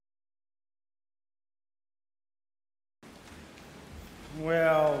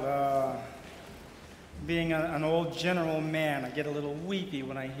Well, being an old general man, I get a little weepy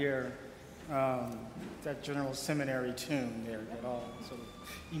when I hear that General Seminary tune there. Get all sort of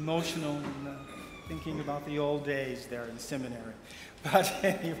emotional and thinking about the old days there in seminary. But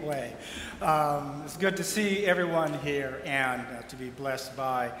anyway, it's good to see everyone here and to be blessed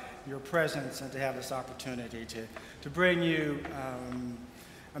by your presence and to have this opportunity to bring you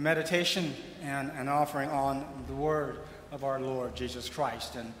a meditation and an offering on the Word of our Lord Jesus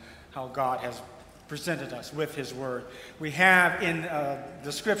Christ and how God has presented us with His Word. We have in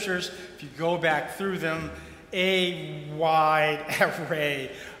the Scriptures, if you go back through them, a wide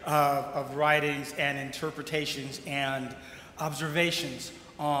array of writings and interpretations and observations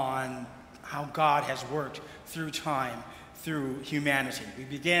on how God has worked through time, through humanity. We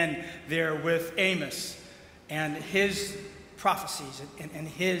began there with Amos and his prophecies and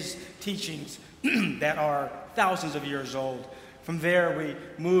his teachings that are thousands of years old. From there, we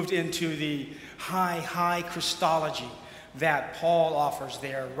moved into the high Christology that Paul offers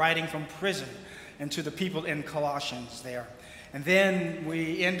there, writing from prison, and to the people in Colossians there. And then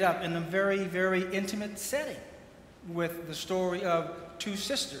we end up in a very intimate setting with the story of two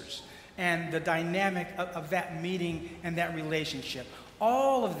sisters and the dynamic of that meeting and that relationship.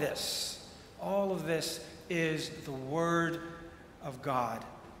 All of this is the Word of God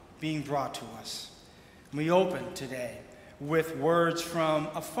being brought to us. We open today with words from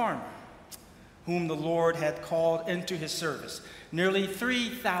a farmer whom the Lord had called into his service nearly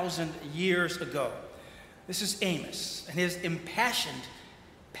 3,000 years ago. This is Amos, and his impassioned,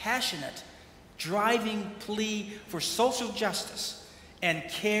 passionate, driving plea for social justice and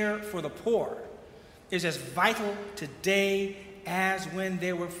care for the poor is as vital today as when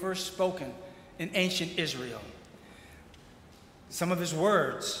they were first spoken in ancient Israel. Some of his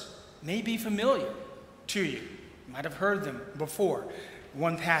words may be familiar to you. You might have heard them before.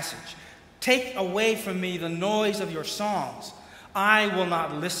 One passage: "Take away from me the noise of your songs. I will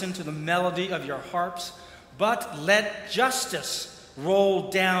not listen to the melody of your harps, but let justice roll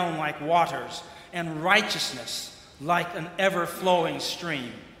down like waters and righteousness like an ever-flowing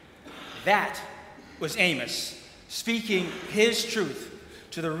stream." That was Amos speaking his truth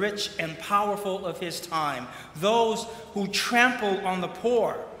to the rich and powerful of his time, those who trampled on the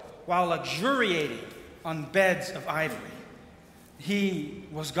poor while luxuriating on beds of ivory. He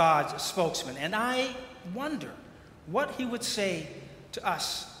was God's spokesman, and I wonder what he would say to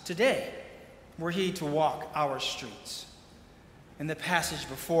us today were he to walk our streets. In the passage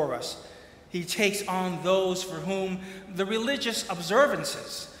before us, he takes on those for whom the religious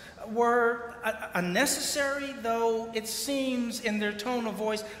observances were unnecessary, though it seems in their tone of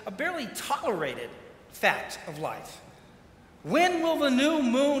voice a barely tolerated fact of life. When will the new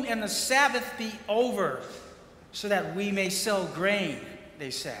moon and the Sabbath be over so that we may sell grain, they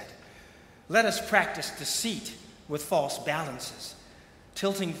said. Let us practice deceit with false balances,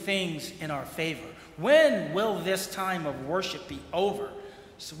 tilting things in our favor. When will this time of worship be over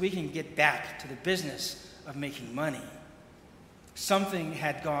so we can get back to the business of making money? Something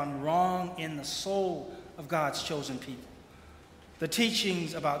had gone wrong in the soul of God's chosen people. The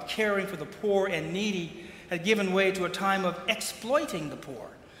teachings about caring for the poor and needy had given way to a time of exploiting the poor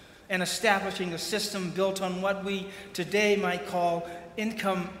and establishing a system built on what we today might call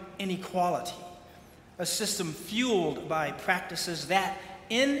income inequality, a system fueled by practices that,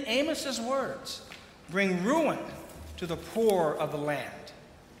 in Amos's words, bring ruin to the poor of the land.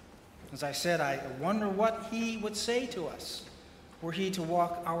 As I said, I wonder what he would say to us were he to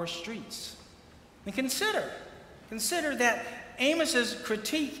walk our streets. And consider that Amos's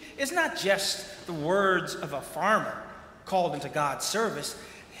critique is not just the words of a farmer called into God's service.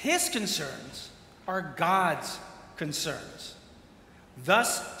 His concerns are God's concerns.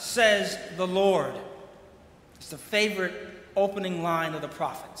 Thus says the Lord. It's the favorite opening line of the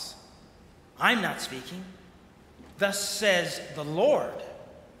prophets. I'm not speaking. Thus says the Lord.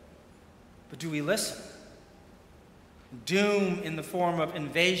 But do we listen? Doom in the form of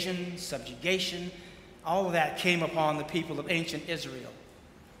invasion, subjugation, all of that came upon the people of ancient Israel.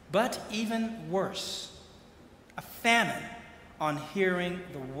 But even worse, a famine on hearing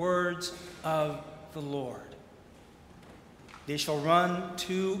the words of the Lord. They shall run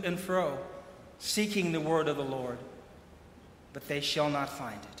to and fro, seeking the word of the Lord, but they shall not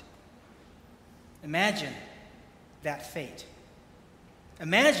find it. Imagine that fate.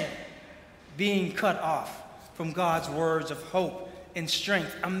 Imagine being cut off from God's words of hope and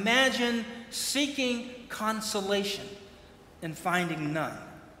strength. Imagine seeking consolation and finding none.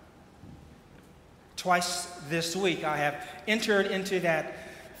 Twice this week I have entered into that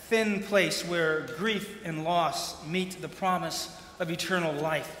thin place where grief and loss meet the promise of eternal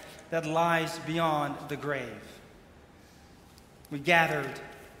life that lies beyond the grave. We gathered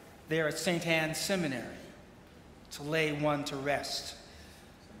there at St. Anne's Seminary to lay one to rest.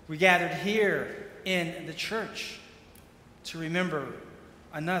 We gathered here in the church to remember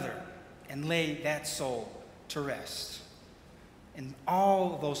another and lay that soul to rest. In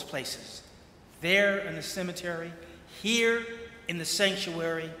all those places, there in the cemetery, here in the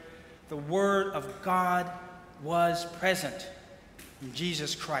sanctuary, the Word of God was present in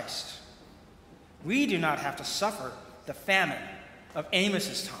Jesus Christ. We do not have to suffer the famine of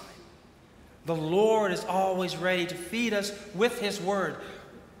Amos's time. The Lord is always ready to feed us with His Word.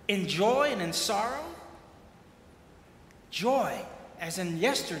 In joy and in sorrow, joy, as in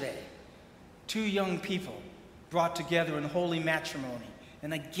yesterday, two young people brought together in holy matrimony.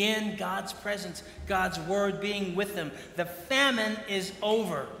 And again, God's presence, God's Word being with them. The famine is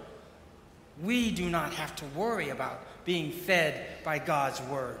over. We do not have to worry about being fed by God's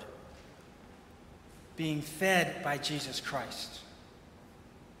Word, being fed by Jesus Christ.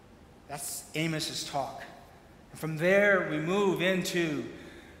 That's Amos's talk. And from there, we move into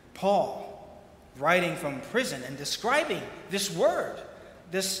Paul, writing from prison and describing this Word,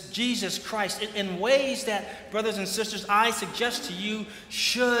 this Jesus Christ, in ways that, brothers and sisters, I suggest to you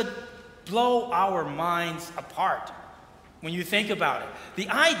should blow our minds apart when you think about it. The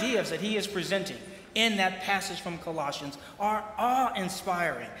ideas that he is presenting in that passage from Colossians are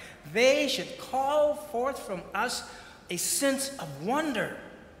awe-inspiring. They should call forth from us a sense of wonder.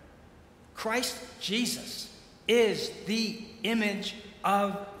 Christ Jesus is the image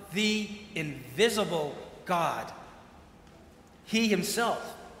of the invisible God. He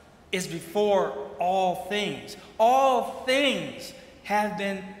himself is before all things. All things have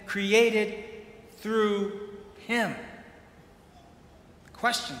been created through him. The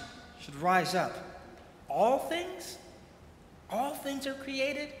question should rise up. All things? All things are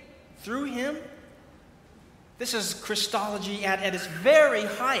created through him? This is Christology at its very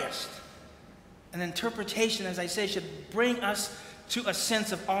highest. An interpretation, as I say, should bring us to a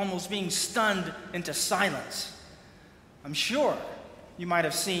sense of almost being stunned into silence. I'm sure you might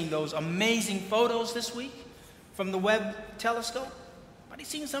have seen those amazing photos this week from the Webb telescope. Anybody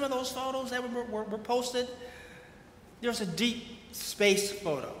seen some of those photos that were posted? There's a deep space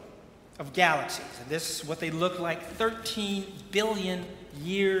photo of galaxies, and this is what they look like 13 billion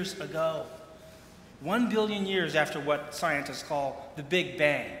years ago. 1 billion years after what scientists call the Big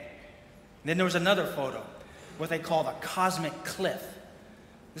Bang. Then there was another photo, what they call the cosmic cliff.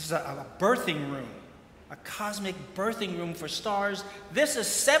 This is a birthing room, a cosmic birthing room for stars. This is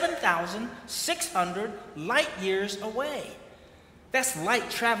 7,600 light years away. That's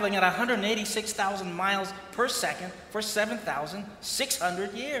light traveling at 186,000 miles per second for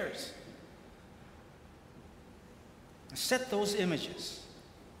 7,600 years. Set those images,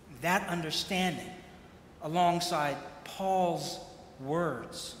 that understanding, alongside Paul's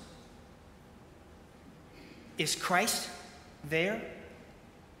words. Is Christ there?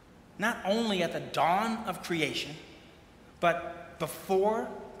 Not only at the dawn of creation, but before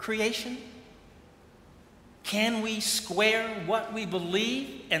creation? Can we square what we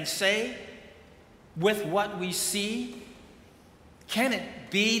believe and say with what we see? Can it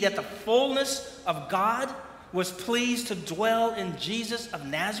be that the fullness of God was pleased to dwell in Jesus of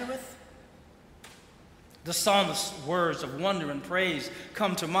Nazareth? The psalmist's words of wonder and praise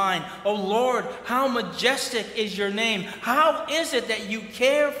come to mind. O Lord, how majestic is your name. How is it that you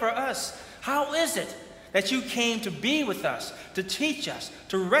care for us? How is it that you came to be with us, to teach us,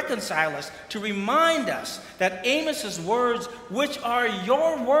 to reconcile us, to remind us that Amos's words, which are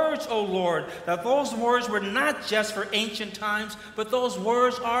your words, O Lord, that those words were not just for ancient times, but those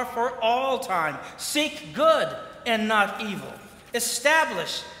words are for all time. Seek good and not evil.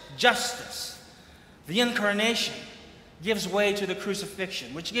 Establish justice. The incarnation gives way to the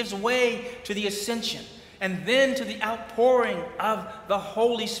crucifixion, which gives way to the ascension, and then to the outpouring of the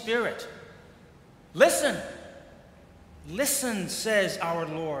Holy Spirit. Listen, listen, says our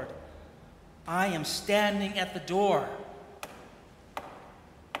Lord. I am standing at the door,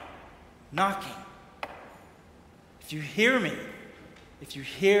 knocking. If you hear me, if you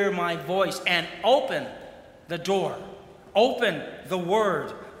hear my voice and open the door, open the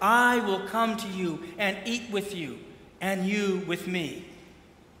word, I will come to you and eat with you, and you with me.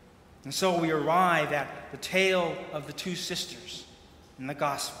 And so we arrive at the tale of the two sisters in the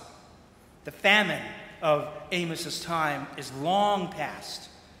gospel. The famine of Amos's time is long past.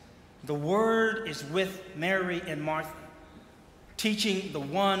 The word is with Mary and Martha, teaching the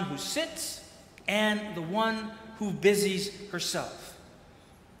one who sits and the one who busies herself.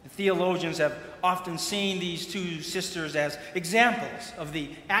 The Theologians have often seen these two sisters as examples of the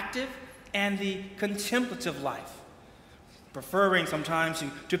active and the contemplative life, preferring sometimes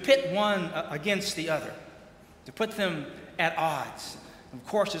to pit one against the other, to put them at odds. Of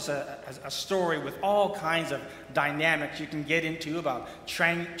course, it's a story with all kinds of dynamics you can get into about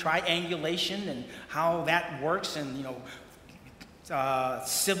triangulation and how that works, and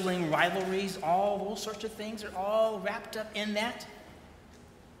sibling rivalries, all those sorts of things are all wrapped up in that.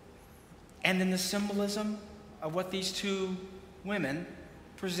 And then the symbolism of what these two women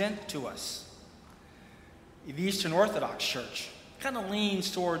present to us. The Eastern Orthodox Church kind of leans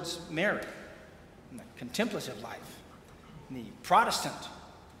towards Mary in the contemplative life, in the Protestant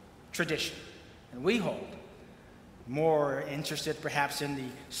tradition, and we hold more interested perhaps in the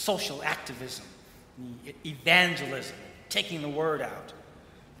social activism, the evangelism, taking the word out,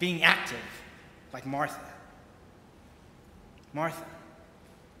 being active like Martha. Martha,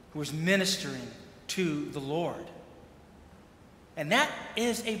 who was ministering to the Lord. And that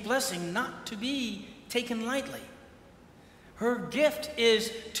is a blessing not to be taken lightly. Her gift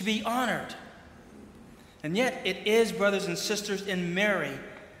is to be honored. And yet it is, brothers and sisters, in Mary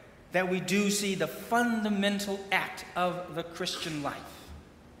that we do see the fundamental act of the Christian life.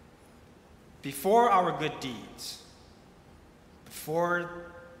 Before our good deeds, before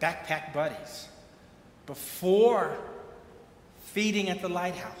backpack buddies, before feeding at the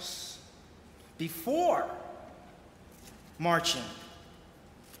lighthouse, before marching,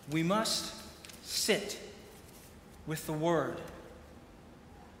 we must sit with the Word,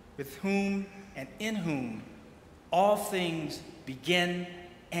 with whom and in whom all things begin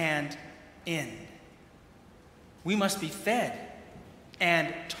and end. We must be fed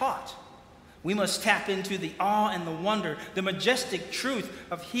and taught. We must tap into the awe and the wonder, the majestic truth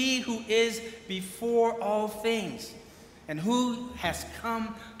of He who is before all things and who has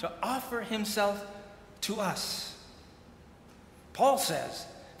come to offer Himself to us. Paul says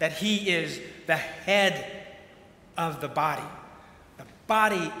that He is the head of the body. The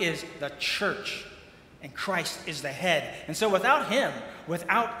body is the church, and Christ is the head. And so without Him,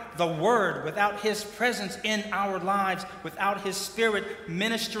 without the Word, without His presence in our lives, without His Spirit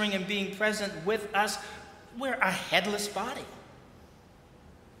ministering and being present with us, we're a headless body,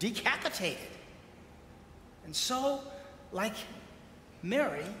 decapitated. And so, like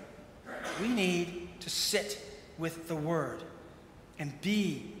Mary, we need to sit with the Word and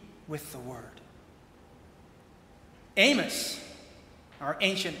be with the Word. Amos, our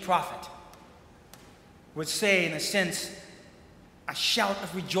ancient prophet, would say, in a sense, a shout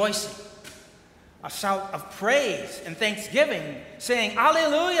of rejoicing, a shout of praise and thanksgiving, saying,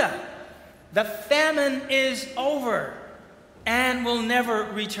 Alleluia! The famine is over and will never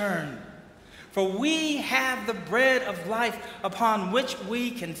return. For we have the bread of life upon which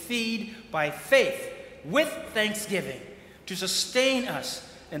we can feed by faith with thanksgiving to sustain us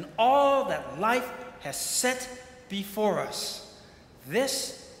in all that life has set before us.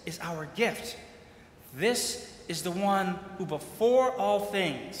 This is our gift. This is the one who before all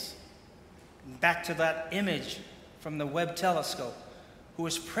things, back to that image from the Webb telescope, who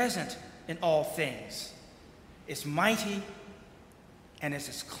is present in all things, is mighty and is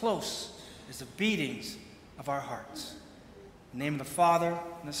as close as the beatings of our hearts. In the name of the Father,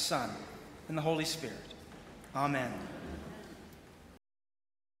 and the Son, and the Holy Spirit. Amen.